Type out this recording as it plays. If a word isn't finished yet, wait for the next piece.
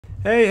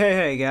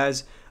Hey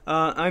guys.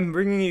 I'm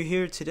bringing you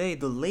here today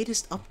the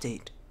latest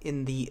update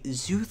in the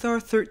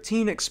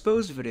Zuthar13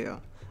 exposed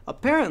video.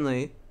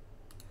 Apparently,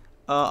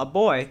 a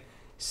boy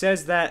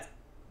says that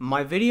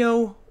my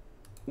video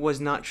was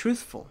not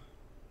truthful.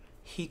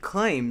 He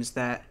claims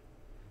that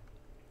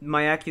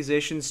my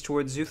accusations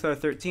towards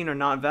Zuthar13 are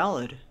not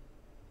valid.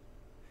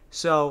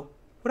 So,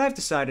 what I've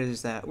decided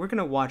is that we're going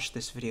to watch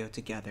this video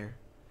together,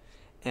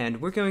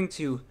 and we're going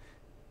to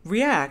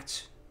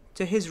react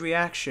to his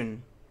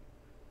reaction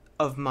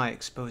of my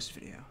exposed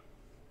video.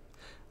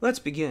 Let's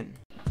begin.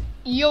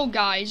 Yo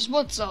guys,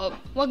 what's up?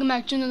 Welcome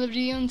back to another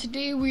video, and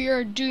today we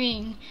are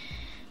doing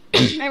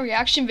a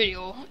reaction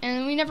video.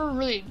 And we never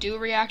really do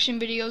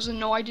reaction videos, and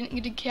no, I didn't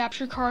get a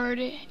capture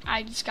card.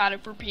 I just got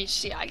it for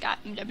PC. I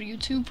got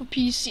MW2 for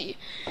PC.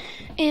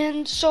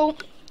 And so,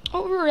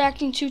 what we're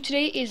reacting to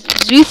today is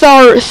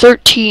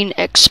Zuthar13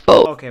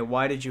 Expo. Okay,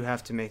 why did you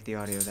have to make the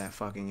audio that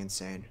fucking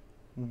insane?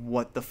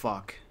 What the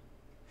fuck?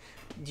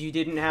 You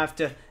didn't have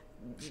to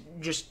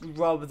just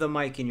rub the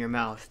mic in your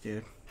mouth,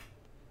 dude.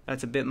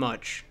 That's a bit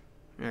much.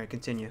 Alright,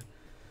 continue.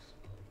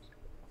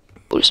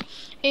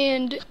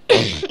 And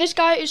this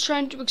guy is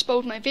trying to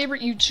expose my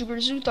favorite YouTuber,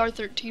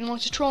 Zuthar13,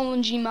 wants to troll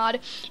in Gmod,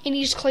 and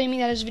he's claiming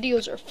that his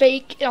videos are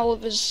fake, and all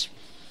of his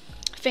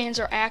fans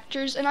are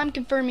actors, and I'm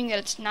confirming that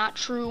it's not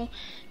true,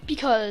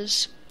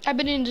 because I've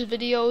been in his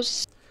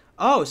videos.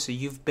 Oh, so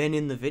you've been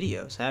in the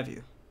videos, have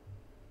you?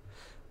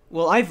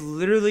 Well, I've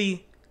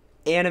literally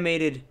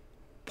animated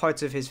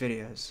parts of his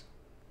videos.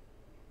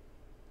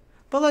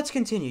 But let's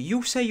continue.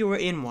 You say you were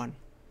in one.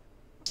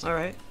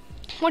 Alright.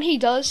 What he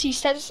does, he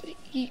says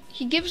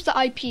he gives the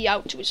IP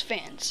out to his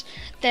fans.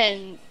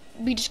 Then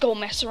we just go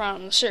mess around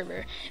on the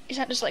server. It's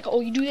not just like, oh,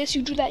 you do this,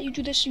 you do that, you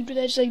do this, you do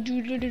that. It's like, do,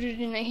 and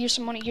then here's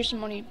some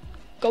money,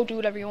 go do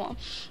whatever you want.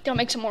 They'll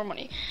make some more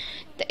money.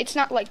 It's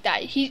not like that.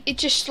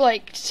 It's just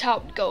like, it's how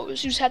it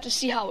goes. You just have to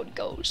see how it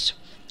goes.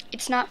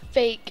 It's not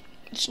fake.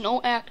 It's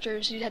no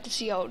actors. You have to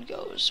see how it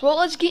goes. Well,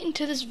 let's get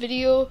into this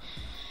video,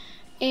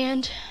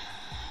 and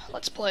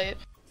let's play it.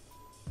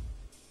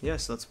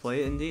 Yes, let's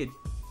play it indeed.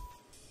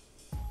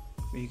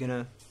 Are you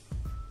gonna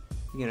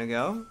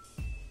go?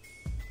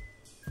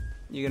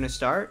 You gonna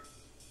start?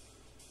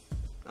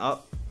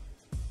 Oh.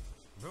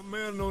 The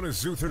man known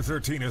as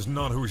Zuthar13 is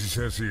not who he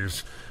says he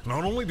is.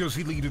 Not only does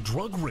he lead a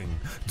drug ring,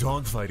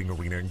 dogfighting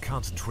arena, and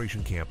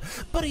concentration camp,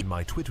 but in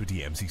my Twitter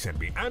DMs he sent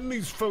me, and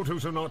these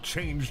photos are not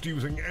changed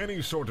using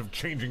any sort of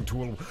changing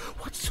tool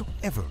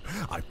whatsoever.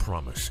 I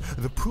promise.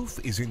 The proof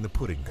is in the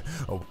pudding.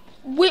 Oh.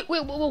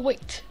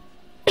 Wait.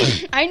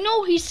 I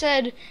know he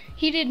said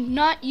he did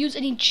not use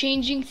any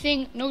changing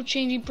thing, no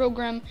changing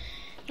program,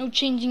 no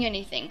changing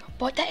anything.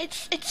 But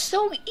it's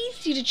so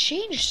easy to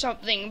change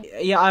something.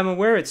 Yeah, I'm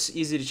aware it's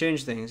easy to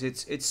change things.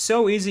 It's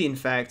so easy, in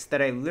fact,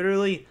 that I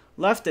literally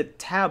left a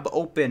tab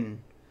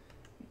open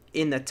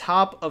in the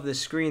top of the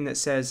screen that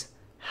says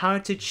how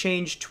to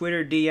change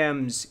Twitter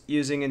DMs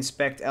using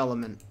inspect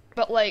element.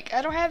 But like,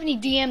 I don't have any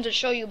DMs to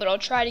show you, but I'll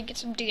try to get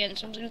some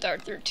DMs from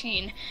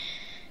Zuthar13.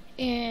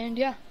 And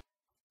yeah.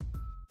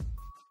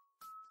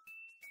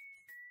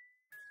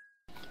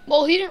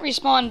 Well, he didn't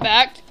respond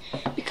back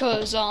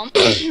because,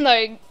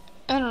 like,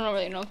 I don't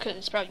really know, because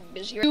it's probably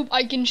busier.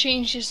 I can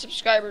change his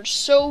subscribers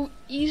so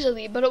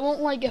easily, but it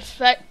won't, like,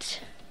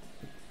 affect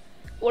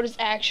what is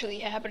actually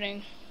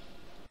happening.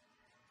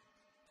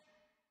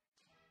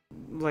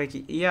 Like,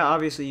 yeah,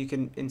 obviously you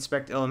can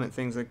inspect element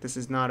things, like this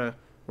is not a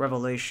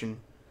revelation,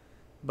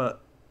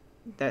 but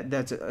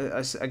that's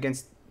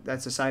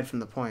aside from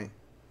the point.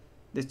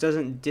 This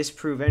doesn't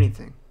disprove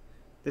anything.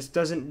 This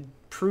doesn't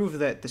prove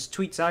that the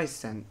tweets I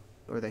sent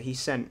or that he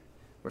sent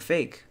were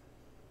fake,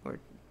 or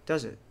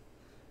does it?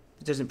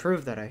 It doesn't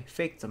prove that I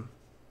faked them,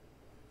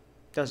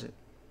 does it?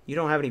 You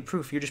don't have any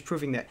proof. You're just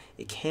proving that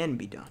it can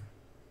be done.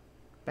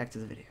 Back to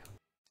the video.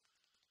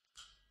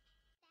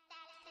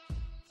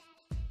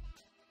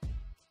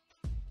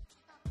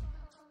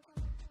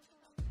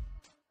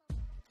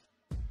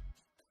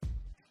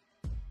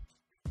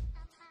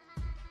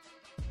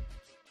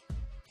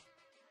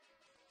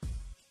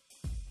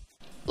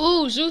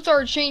 Ooh,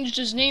 Zuthar changed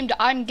his name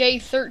to I'm Gay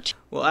 13.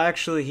 Well,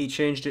 actually, he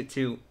changed it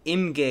to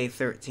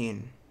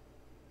Imgay13.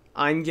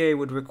 I'm gay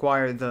would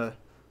require the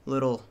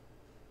little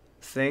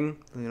thing,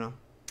 you know.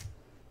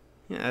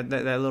 Yeah,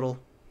 that little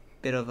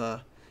bit of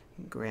a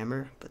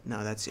grammar, but no,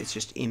 it's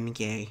just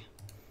Imgay.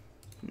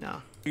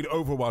 No. In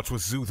Overwatch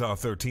with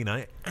Zuthar13,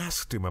 I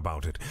asked him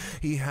about it.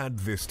 He had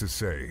this to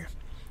say.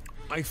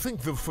 I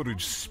think the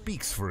footage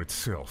speaks for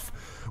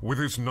itself. With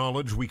his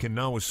knowledge, we can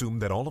now assume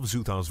that all of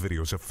Zuthar's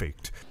videos are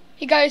faked.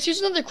 Hey guys, here's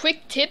another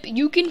quick tip.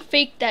 You can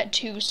fake that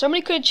too.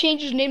 Somebody could have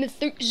changed his name to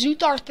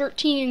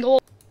Zuthar13 and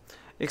go.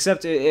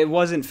 Except it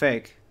wasn't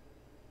fake.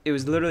 It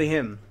was literally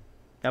him.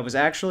 That was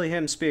actually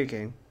him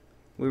speaking.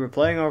 We were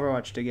playing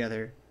Overwatch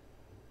together.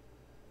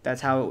 That's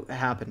how it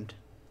happened.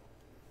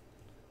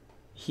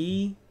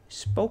 He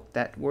spoke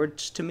that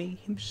words to me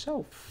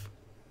himself.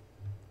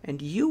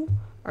 And you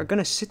are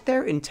gonna sit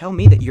there and tell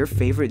me that your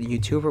favorite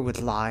YouTuber would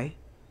lie?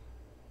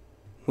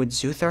 Would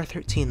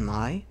Zuthar13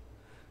 lie?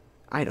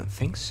 I don't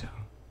think so.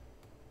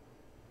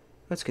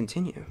 Let's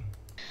continue.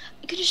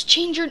 You could just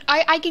change your.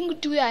 I can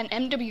do that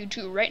in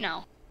MW2 right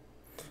now.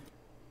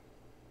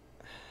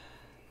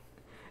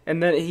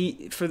 And then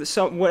he, for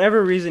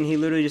whatever reason, he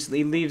literally just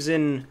leaves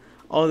in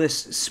all this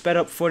sped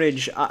up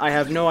footage. I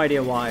have no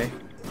idea why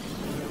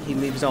he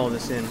leaves all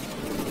this in.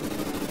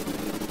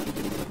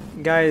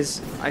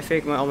 Guys, I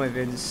fake all my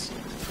vids.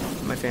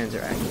 My fans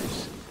are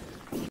actors.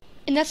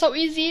 And that's how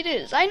easy it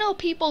is. I know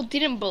people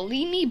didn't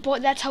believe me,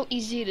 but that's how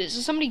easy it is.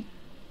 If somebody,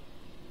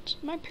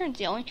 my parents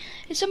yelling.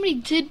 If somebody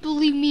did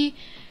believe me.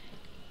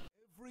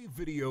 Every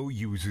video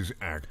uses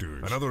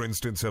actors. Another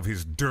instance of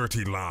his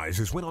dirty lies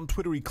is when on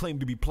Twitter he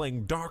claimed to be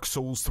playing Dark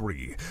Souls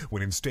 3,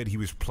 when instead he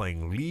was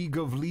playing League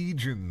of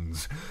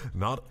Legends.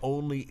 Not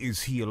only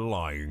is he a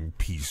lying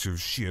piece of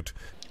shit.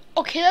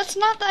 Okay, that's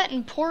not that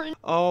important.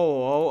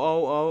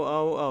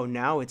 Oh,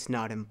 now it's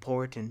not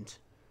important.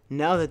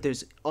 Now that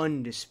there's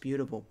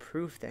undisputable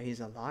proof that he's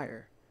a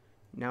liar,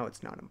 now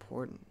it's not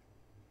important.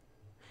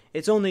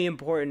 It's only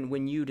important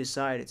when you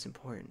decide it's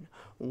important.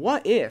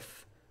 What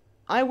if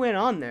I went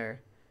on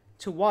there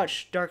to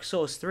watch Dark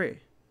Souls 3,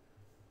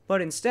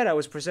 but instead I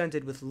was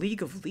presented with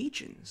League of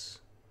Legends?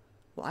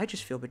 Well, I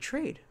just feel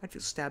betrayed. I'd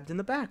feel stabbed in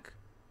the back.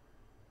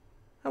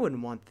 I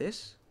wouldn't want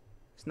this.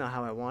 It's not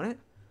how I want it.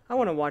 I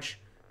want to watch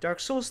Dark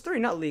Souls 3,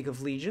 not League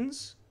of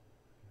Legends.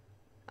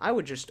 I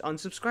would just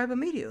unsubscribe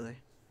immediately.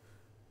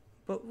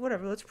 But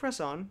whatever, let's press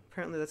on.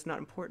 Apparently that's not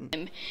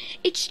important.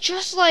 It's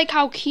just like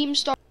how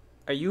Keemstar.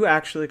 Are you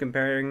actually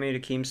comparing me to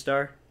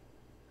Keemstar?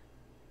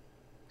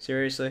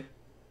 Seriously?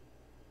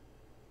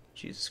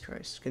 Jesus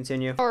Christ.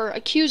 Continue. Or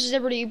accuses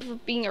everybody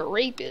of being a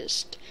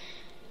rapist.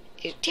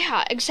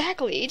 Yeah,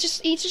 exactly. It's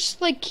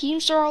just like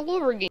Keemstar all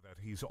over again.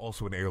 He's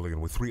also an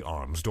alien with 3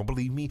 arms. Don't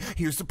believe me?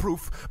 Here's the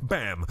proof.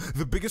 Bam!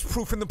 The biggest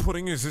proof in the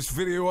pudding is this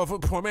video of a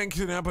poor man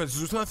kidnapped by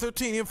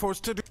Zuthar13 and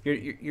forced to do.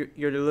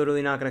 You're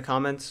literally not gonna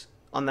comment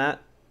on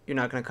that? You're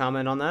not gonna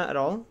comment on that at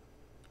all?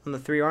 On the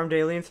 3-armed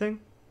alien thing?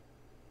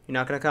 You're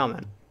not gonna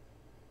comment?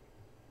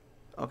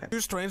 Okay.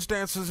 Do strange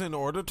dances in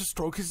order to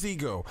stroke his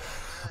ego.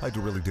 I do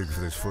really dig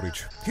for this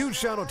footage. Huge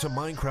shout out to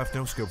Minecraft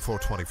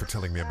NoScope420 for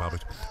telling me about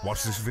it.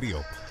 Watch this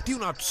video. Do you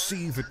not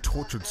see the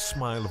tortured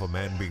smile of a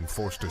man being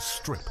forced to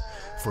strip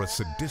for a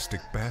sadistic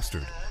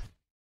bastard?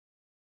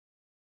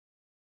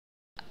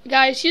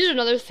 Guys, here's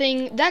another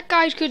thing. That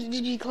guy could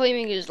be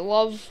claiming his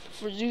love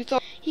for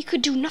Zuthar. He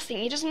could do nothing.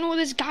 He doesn't know where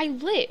this guy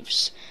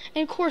lives.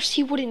 And of course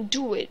he wouldn't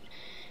do it.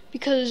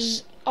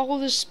 Because all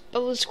this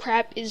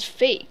crap is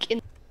fake.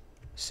 And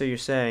so you're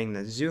saying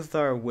that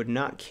Zuthar would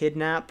not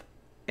kidnap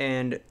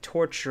and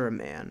torture a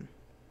man?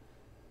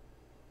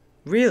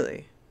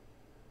 Really?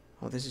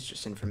 Oh, this is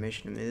just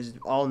information to me. This is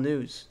all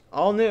news.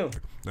 All new.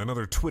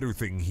 Another Twitter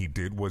thing he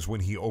did was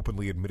when he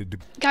openly admitted to...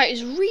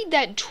 Guys, read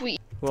that tweet.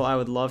 Well, I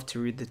would love to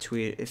read the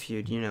tweet if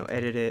you'd,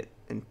 edit it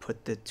and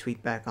put the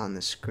tweet back on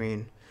the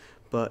screen.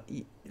 But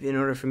in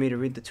order for me to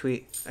read the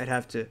tweet, I'd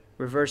have to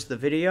reverse the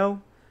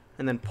video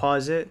and then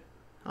pause it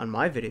on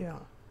my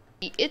video.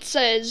 It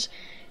says,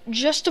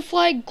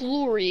 Justify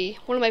Glory,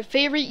 one of my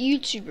favorite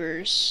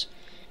YouTubers,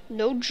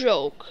 no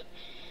joke,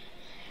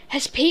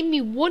 has paid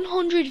me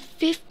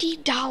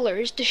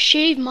 $150 to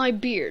shave my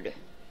beard.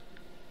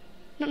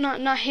 No,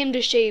 not him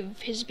to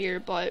shave his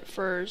beard, but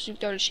for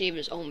Zuthar to shave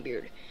his own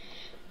beard.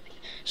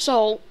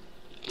 So,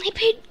 he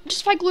paid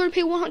Justify Glory to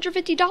pay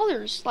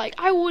 $150. Like,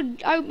 I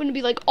wouldn't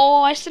be like,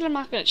 oh, I said I'm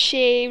not gonna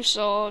shave,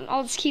 so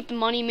I'll just keep the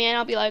money, man.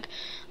 I'll be like,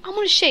 I'm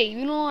gonna shave,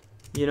 you know?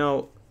 You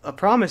know, a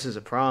promise is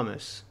a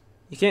promise.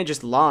 You can't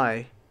just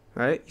lie,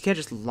 right? You can't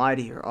just lie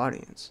to your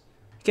audience.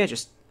 You can't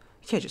just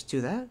do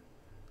that.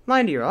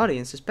 Lying to your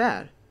audience is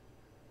bad.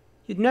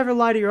 You'd never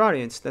lie to your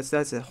audience.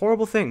 That's a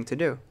horrible thing to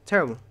do.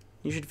 Terrible.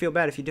 You should feel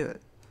bad if you do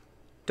it.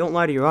 Don't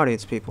lie to your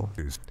audience, people.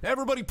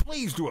 Everybody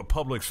please do a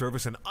public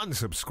service and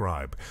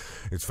unsubscribe.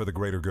 It's for the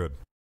greater good.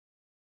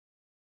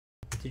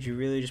 Did you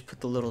really just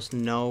put the little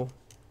no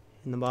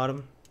in the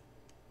bottom?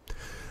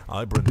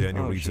 I, Brent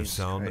Daniel, Reeds of Jesus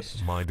Sound,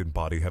 Christ. Mind, and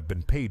Body have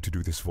been paid to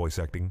do this voice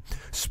acting.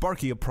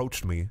 Sparky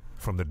approached me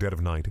from the dead of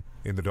night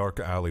in the dark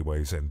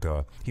alleyways, and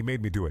he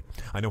made me do it.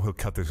 I know he'll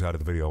cut this out of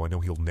the video. I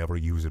know he'll never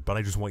use it, but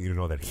I just want you to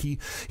know that he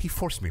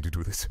forced me to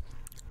do this.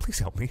 Please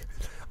help me.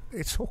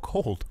 It's so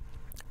cold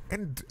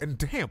and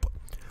damp.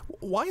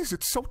 Why is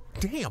it so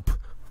damp?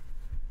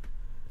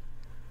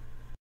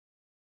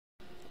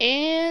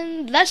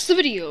 And that's the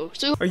video.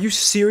 So Are you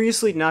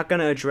seriously not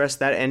gonna address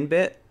that end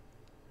bit?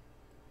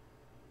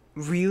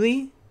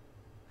 Really?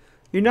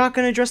 You're not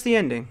gonna address the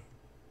ending?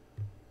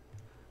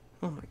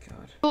 Oh my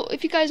god.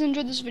 if you guys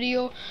enjoyed this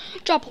video,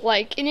 drop a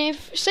like, and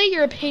say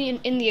your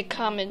opinion in the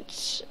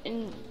comments.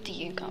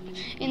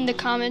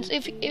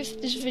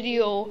 If this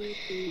video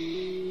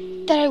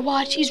that I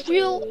watch is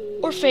real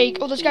or fake,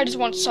 or this guy just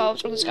wants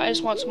subs, or this guy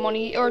just wants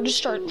money, or just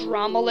start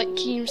drama like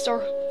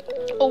Keemstar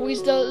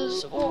always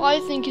does. Well, I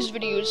think his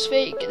video is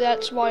fake.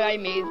 That's why I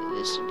made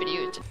this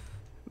video.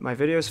 My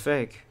video's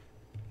fake.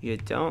 You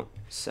don't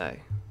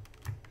say.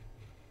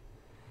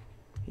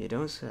 You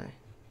don't say.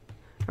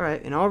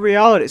 Alright, in all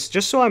reality,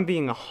 just so I'm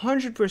being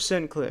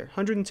 100% clear,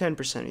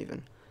 110%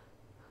 even,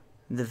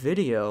 the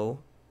video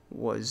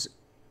was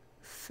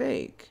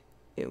fake.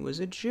 It was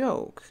a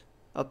joke.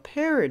 A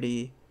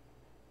parody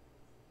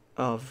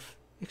of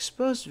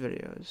exposed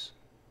videos.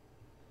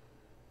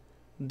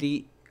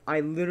 I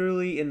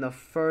literally, in the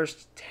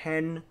first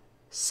 10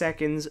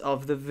 seconds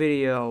of the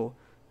video,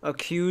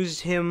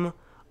 accused him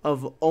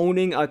of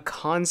owning a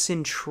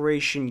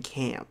concentration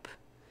camp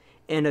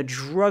and a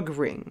drug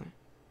ring.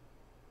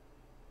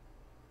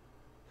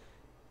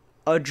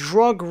 A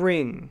drug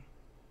ring.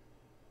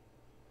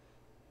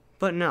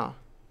 But no,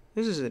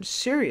 this is a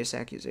serious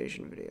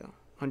accusation video.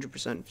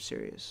 100%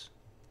 serious.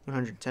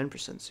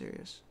 110%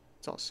 serious.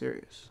 It's all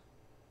serious.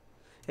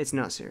 It's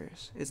not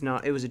serious. It's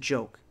not. It was a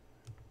joke.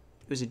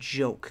 It was a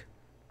joke.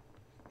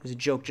 It was a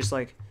joke, just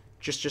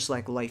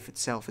like life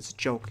itself. It's a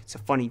joke. It's a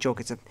funny joke.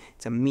 It's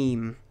a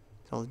meme.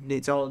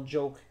 It's all a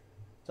joke.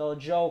 It's all a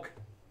joke.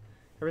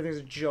 Everything's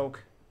a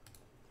joke.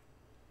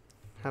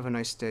 Have a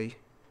nice day,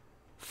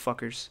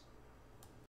 fuckers.